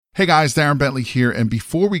Hey guys, Darren Bentley here, and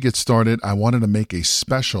before we get started, I wanted to make a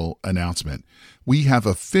special announcement. We have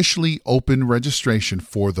officially opened registration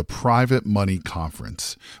for the Private Money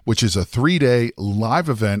Conference, which is a 3-day live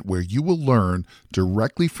event where you will learn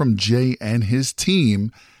directly from Jay and his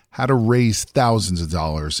team how to raise thousands of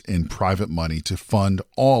dollars in private money to fund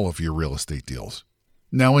all of your real estate deals.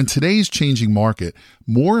 Now, in today's changing market,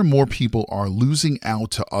 more and more people are losing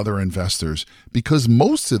out to other investors because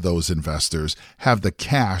most of those investors have the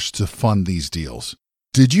cash to fund these deals.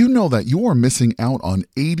 Did you know that you are missing out on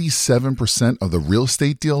 87% of the real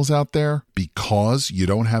estate deals out there because you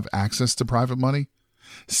don't have access to private money?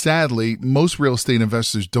 Sadly, most real estate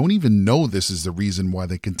investors don't even know this is the reason why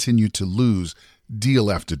they continue to lose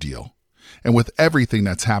deal after deal. And with everything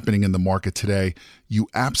that's happening in the market today, you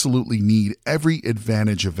absolutely need every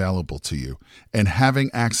advantage available to you. And having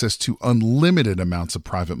access to unlimited amounts of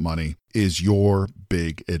private money is your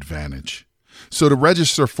big advantage. So to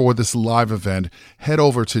register for this live event, head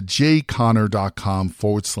over to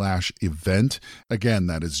jayconner.com/event. Again,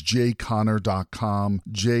 that is jayconner.com,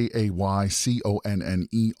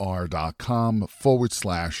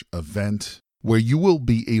 jayconner.com/event, where you will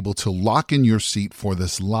be able to lock in your seat for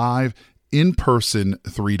this live in-person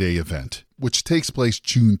 3-day event, which takes place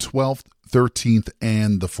June 12th, 13th,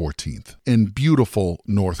 and the 14th in beautiful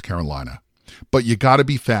North Carolina. But you got to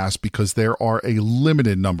be fast because there are a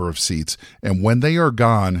limited number of seats, and when they are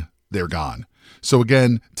gone, they're gone. So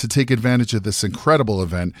again, to take advantage of this incredible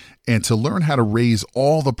event and to learn how to raise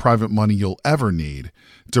all the private money you'll ever need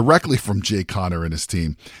directly from Jay Conner and his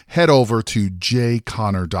team, head over to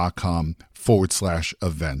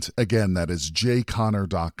jayconner.com/event. Again, that is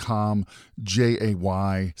jayconner.com,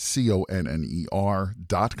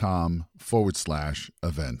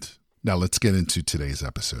 jayconner.com/event. Now let's get into today's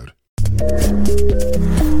episode.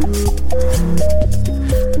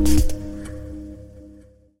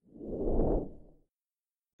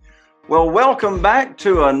 Well, welcome back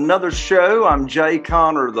to another show. I'm Jay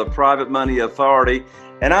Conner, the Private Money Authority,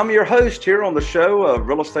 and I'm your host here on the show of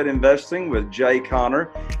Real Estate Investing with Jay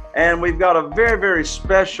Conner. And we've got a very, very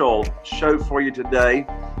special show for you today.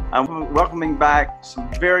 I'm welcoming back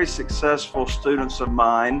some very successful students of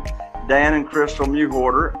mine, Dan and Crystal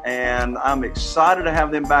Mewhorter, and I'm excited to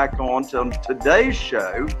have them back on to today's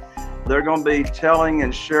show. They're going to be telling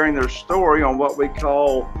and sharing their story on what we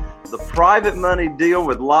call the private money deal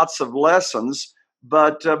with lots of lessons.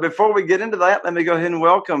 But before we get into that, let me go ahead and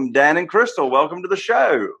welcome Dan and Crystal. Welcome to the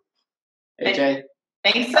show. Hey, Jay.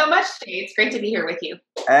 Thanks so much, Jay. It's great to be here with you.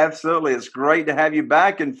 Absolutely. It's great to have you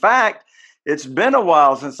back. In fact, it's been a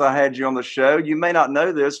while since I had you on the show. You may not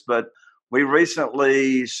know this, but we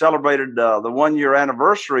recently celebrated the 1-year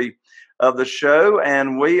anniversary of the show,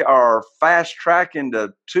 and we are fast tracking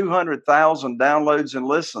to 200,000 downloads and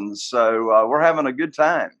listens. So we're having a good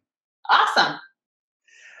time. Awesome.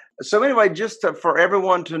 So anyway, just for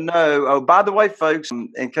everyone to know, oh, by the way, folks,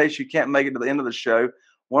 in case you can't make it to the end of the show,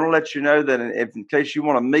 want to let you know that in case you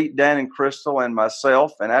want to meet Dan and Crystal and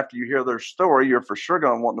myself, and after you hear their story, you're for sure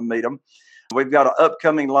going to want to meet them. We've got an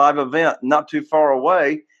upcoming live event not too far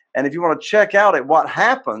away. And if you want to check out at what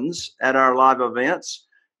happens at our live events,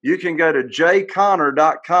 you can go to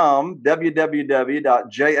jayconner.com,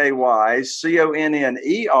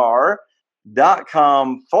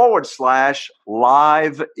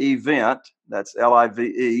 www.jayconner.com/live event. That's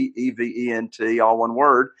LIVEEVENT, all one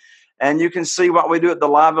word. And you can see what we do at the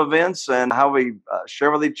live events and how we share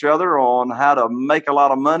with each other on how to make a lot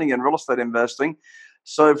of money in real estate investing.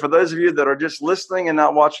 So for those of you that are just listening and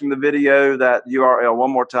not watching the video, that URL one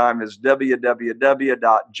more time is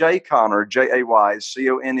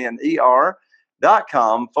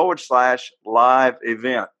www.jayconner.com/live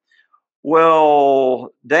event.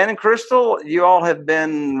 Well, Dan and Crystal, you all have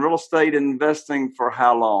been real estate investing for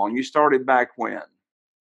how long? You started back when?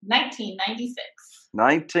 1996.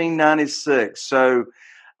 1996. So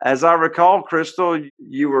as I recall, Crystal,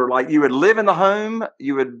 you were like, you would live in the home,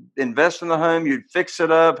 you would invest in the home, you'd fix it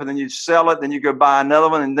up, and then you'd sell it, then you go buy another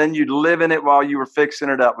one, and then you'd live in it while you were fixing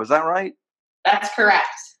it up. Was that right? That's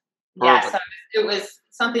correct. Perfect. Yes, it was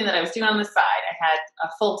something that I was doing on the side. I had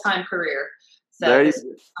a full-time career, so this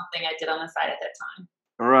was something I did on the side at that time.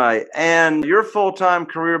 Right. And your full-time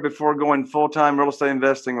career before going full-time real estate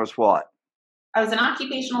investing was what? I was an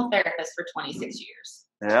occupational therapist for 26 years.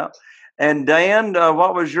 Yeah. And Dan,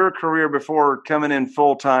 what was your career before coming in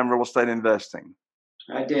full-time real estate investing?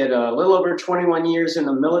 I did a little over 21 years in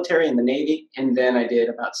the military and the Navy, and then I did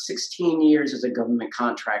about 16 years as a government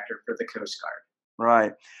contractor for the Coast Guard.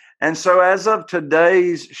 Right. And so as of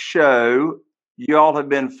today's show, you all have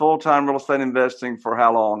been full-time real estate investing for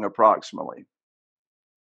how long approximately?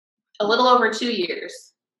 A little over 2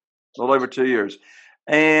 years. A little over 2 years.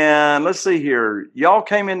 And let's see here. Y'all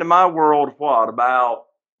came into my world, what, about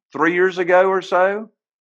 3 years ago or so?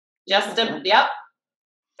 Yep.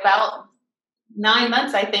 About 9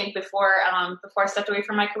 months, I think, before I stepped away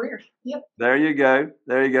from my career. Yep. There you go.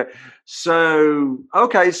 So,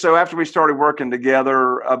 okay. So after we started working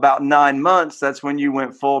together, about 9 months, that's when you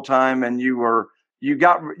went full time, and you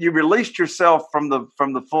released yourself from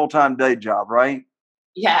the full time day job, right?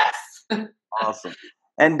 Yes. Awesome.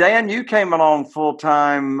 And Dan, you came along full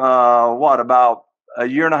time. About a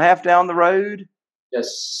year and a half down the road?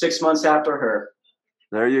 Just 6 months after her.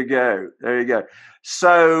 There you go.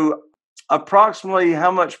 So, approximately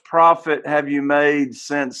how much profit have you made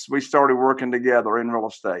since we started working together in real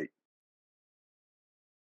estate?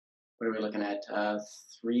 What are we looking at?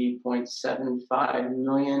 $3.75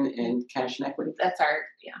 million in cash and equity. That's our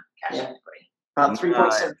cash and equity. About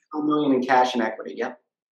 $3.75 million in cash and equity. Yep.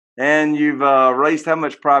 And you've raised how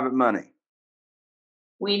much private money?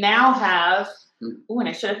 We now have. And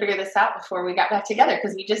I should have figured this out before we got back together,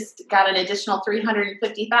 because we just got an additional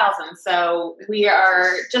 $350,000. So we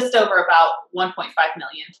are just over about $1.5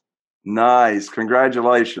 million. Nice.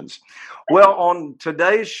 Congratulations. Well, on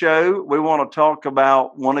today's show, we want to talk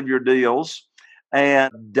about one of your deals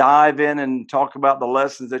and dive in and talk about the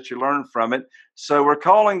lessons that you learned from it. So we're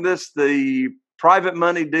calling this the private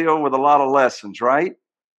money deal with a lot of lessons, right?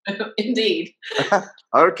 Indeed.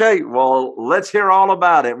 Okay. Well, let's hear all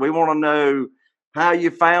about it. We want to know how you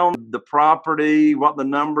found the property, what the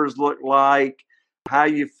numbers look like, how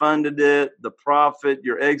you funded it, the profit,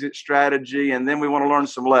 your exit strategy, and then we want to learn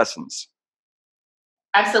some lessons.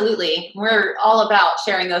 Absolutely. We're all about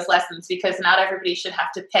sharing those lessons, because not everybody should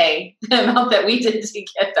have to pay the amount that we did to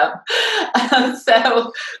get them.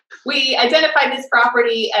 So we identified this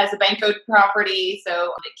property as a bank-owned property.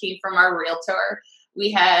 So it came from our realtor.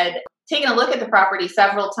 We had taken a look at the property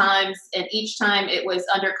several times, and each time it was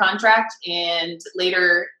under contract, and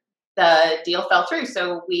later the deal fell through.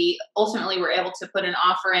 So we ultimately were able to put an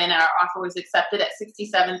offer in. Our offer was accepted at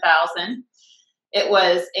 $67,000. It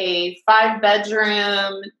was a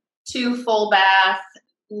 5-bedroom, 2 full bath,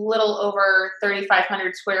 little over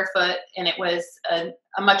 3,500 square foot, and it was a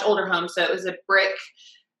much older home. So it was a brick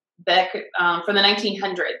from the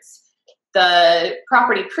 1900s. The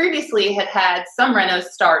property previously had some renos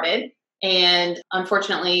started, and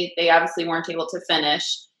unfortunately, they obviously weren't able to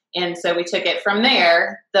finish. And so we took it from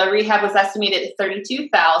there. The rehab was estimated at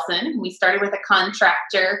 $32,000. We started with a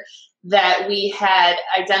contractor that we had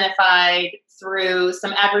identified through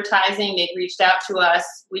some advertising. They'd reached out to us.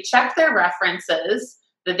 We checked their references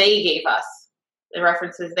that they gave us,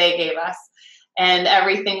 and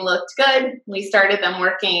everything looked good. We started them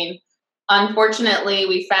working. Unfortunately,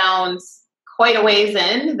 we found quite a ways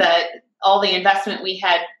in that all the investment we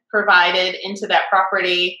had provided into that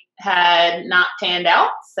property had not panned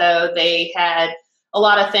out. So they had a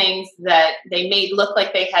lot of things that they made look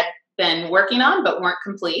like they had been working on, but weren't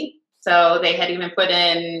complete. So they had even put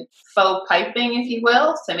in faux piping, if you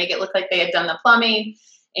will, to make it look like they had done the plumbing.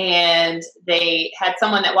 And they had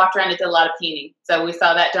someone that walked around and did a lot of painting. So we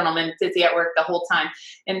saw that gentleman busy at work the whole time.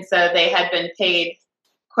 And so they had been paid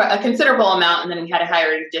a considerable amount, and then we had to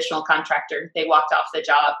hire an additional contractor. They walked off the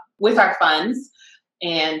job with our funds,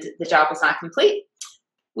 and the job was not complete.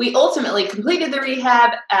 We ultimately completed the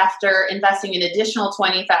rehab after investing an additional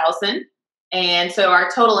 $20,000. And so our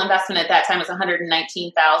total investment at that time was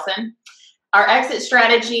 $119,000. Our exit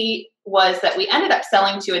strategy was that we ended up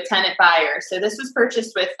selling to a tenant buyer. So this was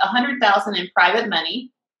purchased with $100,000 in private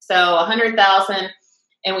money. So $100,000,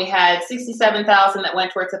 and we had $67,000 that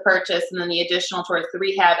went towards the purchase, and then the additional towards the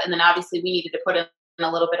rehab. And then obviously we needed to put in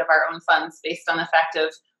a little bit of our own funds based on the fact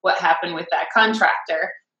of what happened with that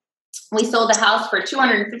contractor. We sold the house for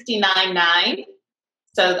 $259,900.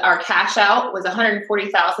 So our cash out was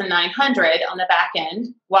 $140,900 on the back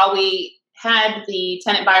end. While we had the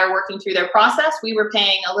tenant buyer working through their process, we were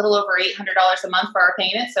paying a little over $800 a month for our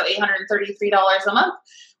payment, so $833 a month.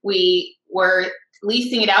 We were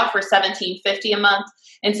leasing it out for $1,750 a month,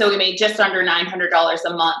 and so we made just under $900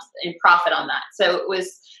 a month in profit on that. So it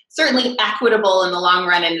was certainly equitable in the long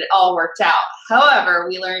run, and it all worked out. However,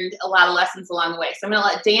 we learned a lot of lessons along the way. So I'm going to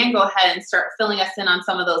let Dan go ahead and start filling us in on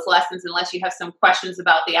some of those lessons, unless you have some questions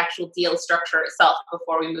about the actual deal structure itself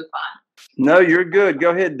before we move on. No, you're good.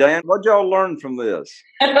 Go ahead, Dan. What'd y'all learn from this?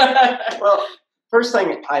 Well, first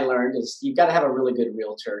thing I learned is you've got to have a really good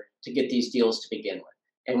realtor to get these deals to begin with,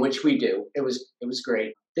 and which we do. It was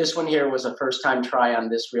great. This one here was a first-time try on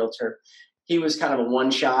this realtor. He was kind of a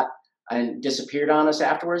one-shot and disappeared on us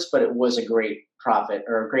afterwards, but it was a great profit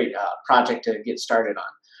or a great project to get started on.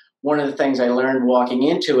 one of the things I learned walking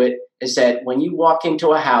into it is that when you walk into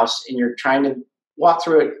a house and you're trying to walk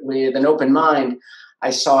through it with an open mind, I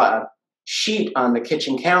saw a sheet on the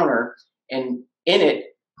kitchen counter, and in it,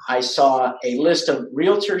 I saw a list of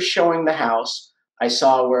realtors showing the house. I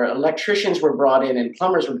saw where electricians were brought in and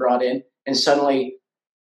plumbers were brought in, and suddenly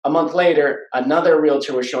a month later, another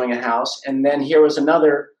realtor was showing a house, and then here was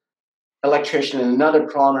another electrician and another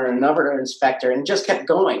plumber and another inspector, and it just kept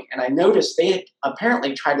going. And I noticed they had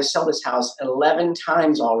apparently tried to sell this house 11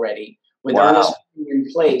 times already with earnest money in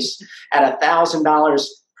place at $1,000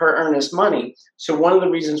 per earnest money. So one of the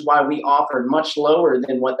reasons why we offered much lower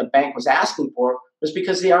than what the bank was asking for was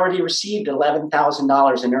because they already received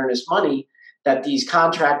 $11,000 in earnest money that these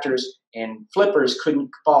contractors and flippers couldn't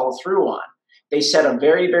follow through on. They set a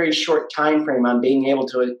very, very short time frame on being able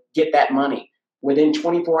to get that money. Within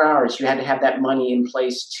 24 hours, you had to have that money in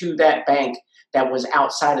place to that bank that was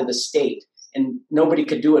outside of the state, and nobody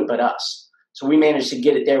could do it but us. So we managed to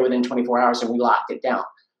get it there within 24 hours, and we locked it down.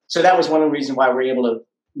 So that was one of the reasons why we were able to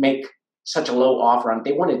make such a low offer on.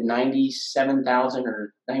 They wanted $97,000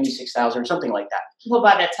 or $96,000 or something like that. Well,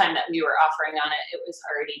 by the time that we were offering on it, it was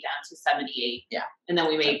already down to 78. Yeah, and then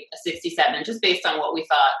we made a 67, just based on what we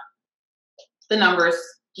thought the numbers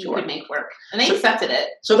you could make work, and they accepted it.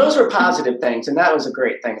 So those were positive things, and that was a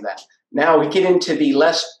great thing. Then now we get into the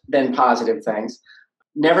less than positive things.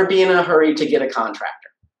 Never be in a hurry to get a contractor.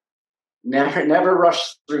 Never rush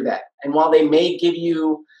through that. And while they may give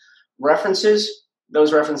you references,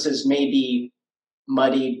 those references may be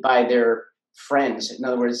muddied by their friends. In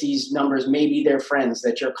other words, these numbers may be their friends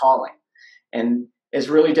that you're calling. And it's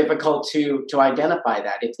really difficult to identify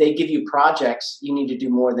that. If they give you projects, you need to do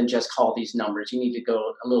more than just call these numbers. You need to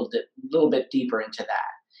go a little bit deeper into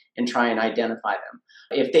that and try and identify them.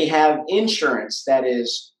 If they have insurance that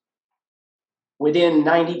is within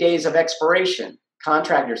 90 days of expiration,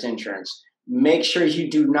 contractor's insurance, make sure you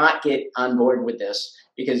do not get on board with this,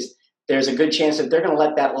 because there's a good chance that they're going to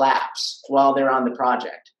let that lapse while they're on the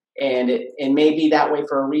project. And it may be that way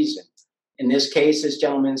for a reason. In this case, this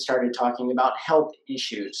gentleman started talking about health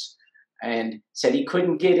issues and said he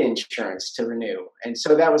couldn't get insurance to renew. And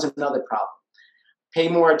so that was another problem. Pay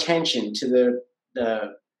more attention to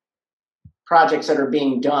the projects that are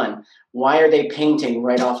being done. Why are they painting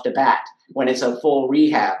right off the bat when it's a full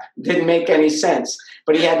rehab? Didn't make any sense.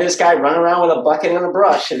 But he had this guy run around with a bucket and a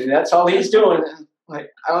brush, and that's all he's doing. Like,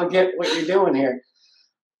 I don't get what you're doing here.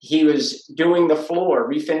 He was doing the floor,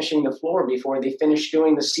 refinishing the floor before they finished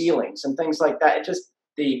doing the ceilings and things like that. It just,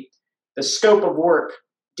 the scope of work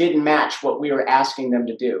didn't match what we were asking them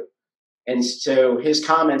to do. And so his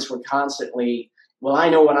comments were constantly, well, I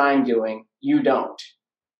know what I'm doing, you don't.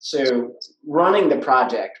 So running the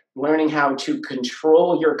project, learning how to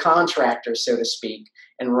control your contractor, so to speak,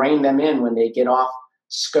 and rein them in when they get off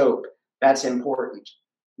scope, that's important.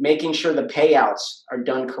 Making sure the payouts are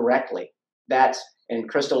done correctly. And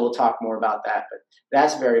Crystal will talk more about that, but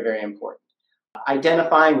that's very, very important.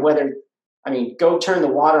 Identifying go turn the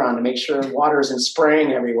water on to make sure water isn't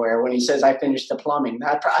spraying everywhere when he says, I finished the plumbing.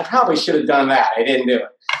 I probably should have done that. I didn't do it.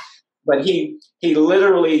 But he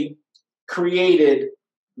literally created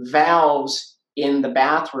valves in the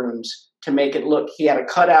bathrooms to make it look, he had a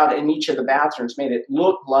cutout in each of the bathrooms, made it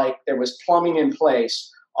look like there was plumbing in place,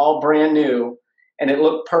 all brand new, and it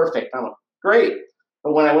looked perfect. I'm like, great.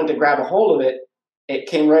 But when I went to grab a hold of it, it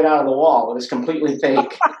came right out of the wall. It was completely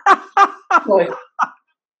fake. like,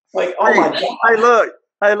 oh my God.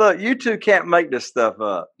 Hey, look, you two can't make this stuff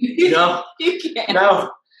up. No, you can't.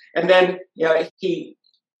 No. And then, he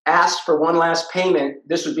asked for one last payment.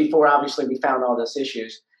 This was before, obviously, we found all those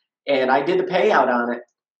issues. And I did the payout on it.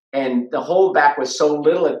 And the holdback was so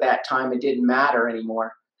little at that time, it didn't matter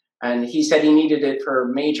anymore. And he said he needed it for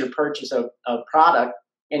a major purchase of product.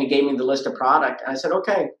 And he gave me the list of product. And I said,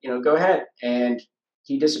 okay, go ahead. And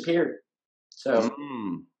he disappeared. So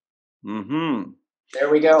there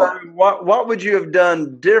we go. So what would you have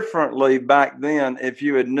done differently back then if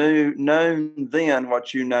you had known then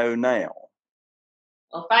what you know now?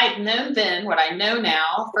 Well, if I had known then what I know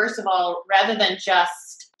now, first of all, rather than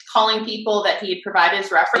just calling people that he had provided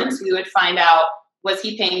as reference, we would find out, was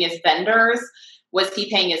he paying his vendors? Was he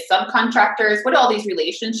paying his subcontractors? What do all these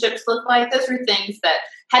relationships look like? Those were things that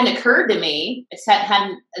hadn't occurred to me. I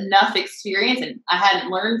hadn't enough experience, and I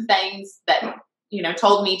hadn't learned things that,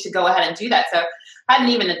 told me to go ahead and do that. So it hadn't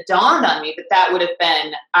even dawned on me, but that would have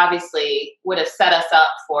been, obviously, would have set us up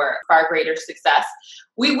for far greater success.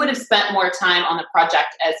 We would have spent more time on the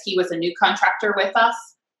project as he was a new contractor with us,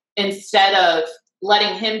 instead of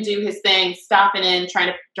letting him do his thing, stopping in, trying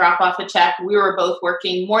to drop off a check. We were both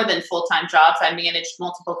working more than full-time jobs. I managed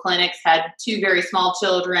multiple clinics, had 2 very small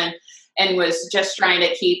children, and was just trying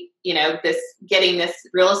to keep, getting this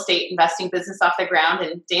real estate investing business off the ground.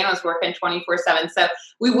 And Dan was working 24/7. So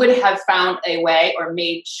we would have found a way or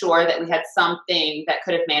made sure that we had something that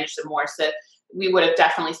could have managed them more. So we would have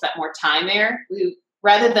definitely spent more time there.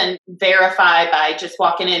 Rather than verify by just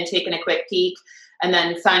walking in, taking a quick peek, and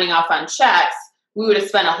then signing off on checks, we would have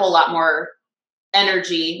spent a whole lot more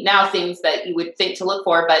energy. Now, things that you would think to look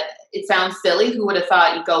for, but it sounds silly. Who would have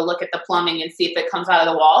thought you'd go look at the plumbing and see if it comes out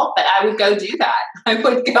of the wall? But I would go do that. I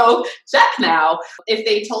would go check now. If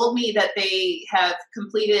they told me that they have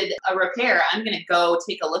completed a repair, I'm going to go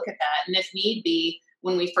take a look at that. And if need be,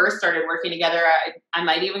 when we first started working together, I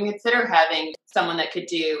might even consider having someone that could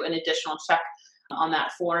do an additional check on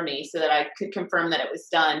that for me so that I could confirm that it was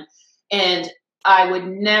done. And I would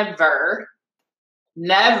never,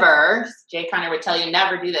 Jay Connor would tell you,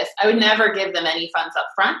 never do this. I would never give them any funds up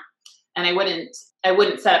front. And I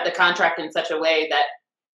wouldn't set up the contract in such a way that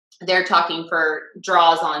they're talking for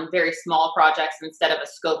draws on very small projects instead of a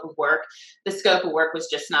scope of work. The scope of work was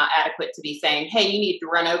just not adequate to be saying, hey, you need to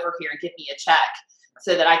run over here and give me a check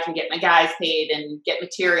so that I can get my guys paid and get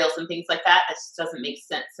materials and things like that. That just doesn't make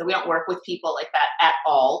sense. So we don't work with people like that at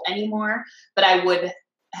all anymore. But I would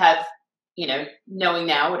have, knowing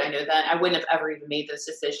now what I know then, I wouldn't have ever even made those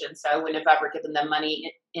decisions. So I wouldn't have ever given them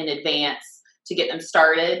money in advance to get them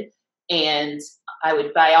started. And I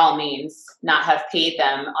would, by all means, not have paid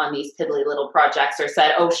them on these piddly little projects or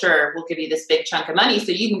said, oh, sure, we'll give you this big chunk of money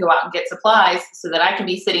so you can go out and get supplies so that I can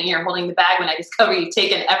be sitting here holding the bag when I discover you've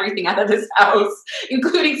taken everything out of this house,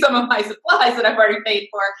 including some of my supplies that I've already paid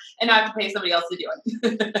for, and I have to pay somebody else to do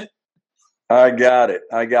it. I got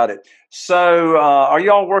it. So are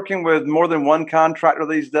y'all working with more than one contractor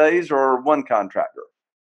these days or one contractor?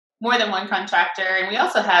 More than one contractor. And we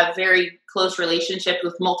also have very close relationship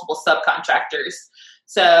with multiple subcontractors.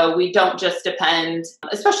 So we don't just depend,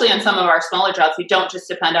 especially on some of our smaller jobs, we don't just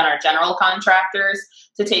depend on our general contractors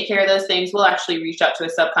to take care of those things. We'll actually reach out to a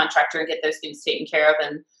subcontractor and get those things taken care of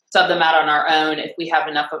and sub them out on our own if we have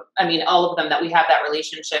enough of, all of them that we have that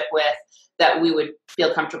relationship with, that we would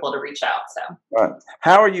feel comfortable to reach out. So, right.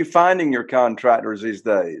 How are you finding your contractors these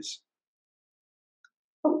days?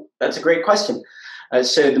 That's a great question.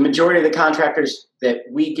 So the majority of the contractors that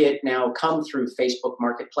we get now come through Facebook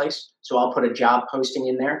Marketplace. So I'll put a job posting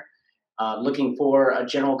in there, looking for a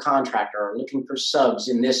general contractor or looking for subs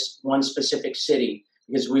in this one specific city,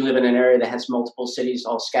 because we live in an area that has multiple cities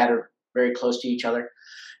all scattered very close to each other,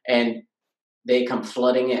 and they come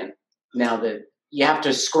flooding in. Now you have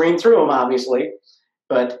to screen through them, obviously,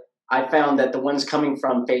 but I found that the ones coming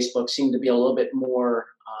from Facebook seem to be a little bit more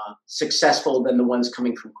successful than the ones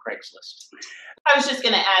coming from Craigslist. I was just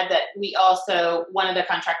going to add that we also, one of the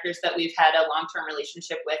contractors that we've had a long-term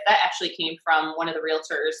relationship with, that actually came from one of the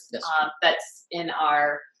realtors that's in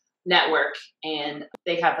our network, and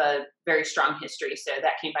they have a very strong history. So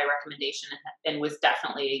that came by recommendation and was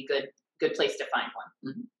definitely a good place to find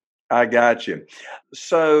one. Mm-hmm. I got you.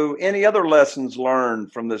 So any other lessons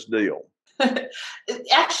learned from this deal?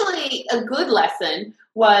 Actually, a good lesson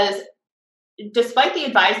was, despite the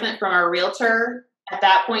advisement from our realtor at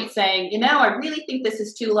that point saying, I really think this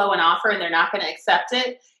is too low an offer and they're not going to accept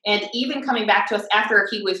it. And even coming back to us after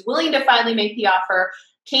he was willing to finally make the offer,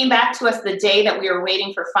 came back to us the day that we were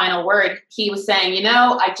waiting for final word. He was saying,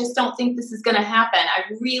 I just don't think this is going to happen. I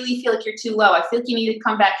really feel like you're too low. I feel like you need to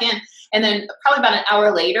come back in. And then probably about an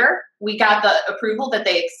hour later, we got the approval that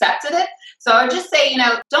they accepted it. So I would just say,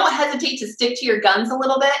 don't hesitate to stick to your guns a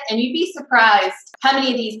little bit. And you'd be surprised how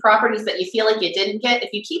many of these properties that you feel like you didn't get,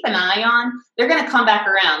 if you keep an eye on, they're going to come back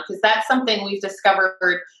around, because that's something we've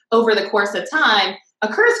discovered over the course of time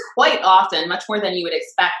occurs quite often, much more than you would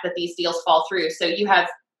expect, that these deals fall through. So you have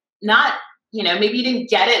not, maybe you didn't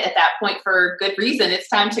get it at that point for good reason. It's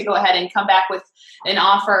time to go ahead and come back with an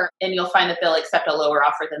offer, and you'll find that they'll accept a lower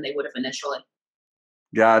offer than they would have initially.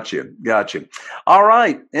 Got you. All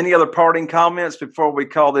right. Any other parting comments before we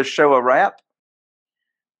call this show a wrap?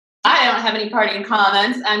 I don't have any parting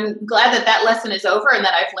comments. I'm glad that lesson is over and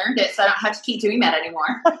that I've learned it, so I don't have to keep doing that anymore.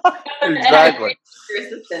 Exactly. Your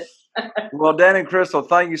assistance. Well, Dan and Crystal,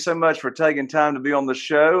 thank you so much for taking time to be on the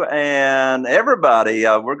show. And everybody,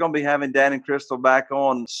 we're going to be having Dan and Crystal back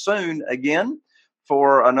on soon again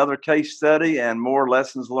for another case study and more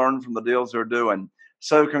lessons learned from the deals they're doing.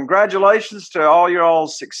 So congratulations to all your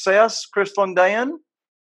all's success, Crystal and Dan.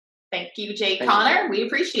 Thank you, Jay Connor. We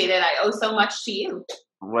appreciate it. I owe so much to you.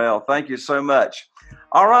 Well, thank you so much.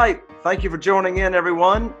 All right. Thank you for joining in,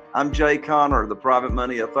 everyone. I'm Jay Connor, the Private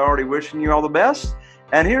Money Authority, wishing you all the best.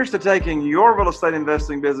 And here's to taking your real estate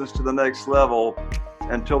investing business to the next level.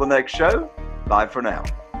 Until the next show, bye for now.